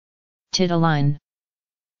Titaline.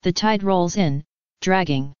 The tide rolls in,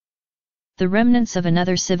 dragging the remnants of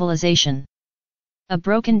another civilization. A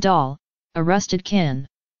broken doll, a rusted can.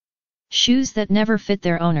 Shoes that never fit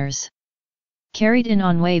their owners. Carried in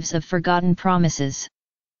on waves of forgotten promises.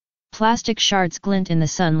 Plastic shards glint in the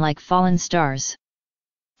sun like fallen stars.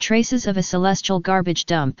 Traces of a celestial garbage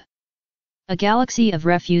dump. A galaxy of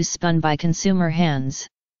refuse spun by consumer hands.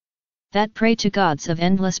 That pray to gods of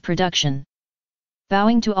endless production.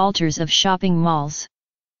 Bowing to altars of shopping malls.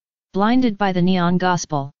 Blinded by the neon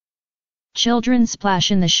gospel. Children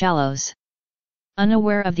splash in the shallows.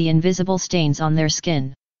 Unaware of the invisible stains on their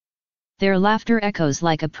skin. Their laughter echoes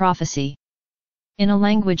like a prophecy. In a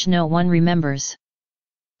language no one remembers.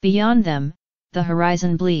 Beyond them, the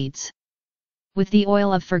horizon bleeds. With the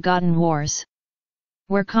oil of forgotten wars.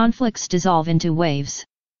 Where conflicts dissolve into waves.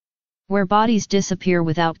 Where bodies disappear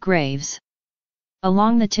without graves.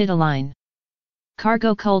 Along the Titaline.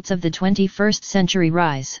 Cargo cults of the 21st century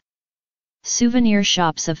rise. Souvenir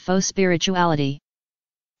shops of faux spirituality.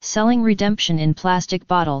 Selling redemption in plastic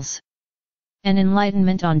bottles. And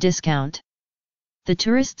enlightenment on discount. The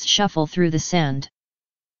tourists shuffle through the sand.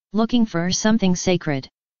 Looking for something sacred.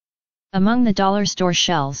 Among the dollar store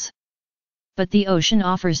shells. But the ocean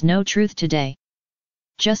offers no truth today.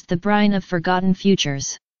 Just the brine of forgotten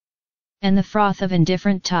futures. And the froth of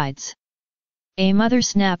indifferent tides. A mother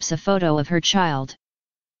snaps a photo of her child.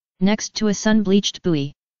 Next to a sun-bleached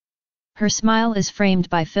buoy. Her smile is framed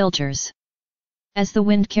by filters. As the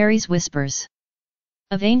wind carries whispers.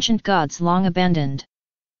 Of ancient gods long abandoned.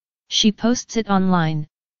 She posts it online,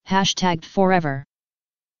 hashtagged forever.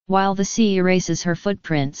 While the sea erases her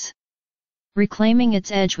footprints. Reclaiming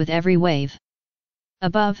its edge with every wave.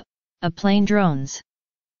 Above, a plane drones.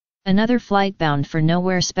 Another flight bound for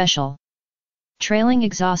nowhere special. Trailing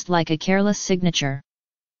exhaust like a careless signature.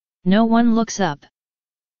 No one looks up.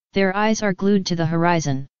 Their eyes are glued to the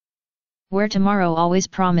horizon. Where tomorrow always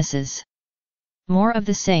promises. More of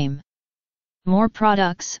the same. More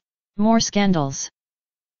products, more scandals.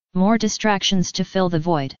 More distractions to fill the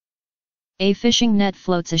void. A fishing net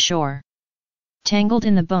floats ashore. Tangled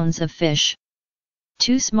in the bones of fish.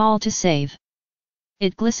 Too small to save.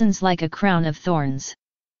 It glistens like a crown of thorns.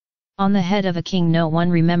 On the head of a king no one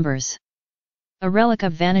remembers. A relic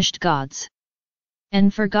of vanished gods.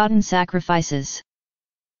 And forgotten sacrifices.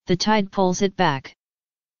 The tide pulls it back.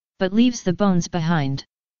 But leaves the bones behind.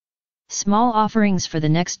 Small offerings for the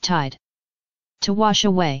next tide. To wash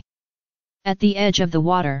away. At the edge of the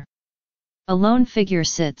water. A lone figure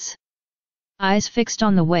sits. Eyes fixed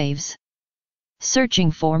on the waves.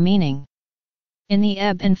 Searching for meaning. In the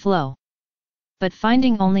ebb and flow. But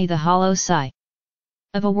finding only the hollow sigh.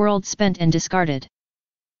 Of a world spent and discarded.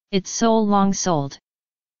 Its soul long sold.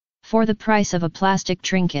 For the price of a plastic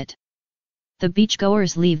trinket. The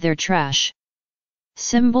beachgoers leave their trash.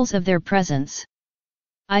 Symbols of their presence.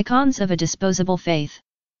 Icons of a disposable faith.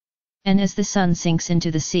 And as the sun sinks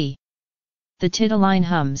into the sea. The Titaline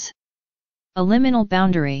hums. A liminal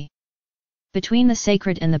boundary. Between the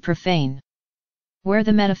sacred and the profane. Where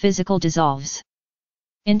the metaphysical dissolves.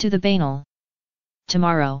 Into the banal.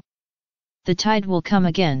 Tomorrow. The tide will come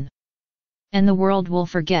again. And the world will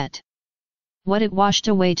forget. What it washed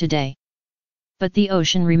away today. But the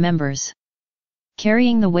ocean remembers.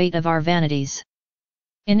 Carrying the weight of our vanities.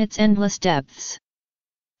 In its endless depths.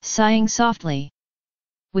 Sighing softly.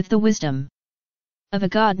 With the wisdom. Of a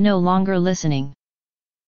God no longer listening.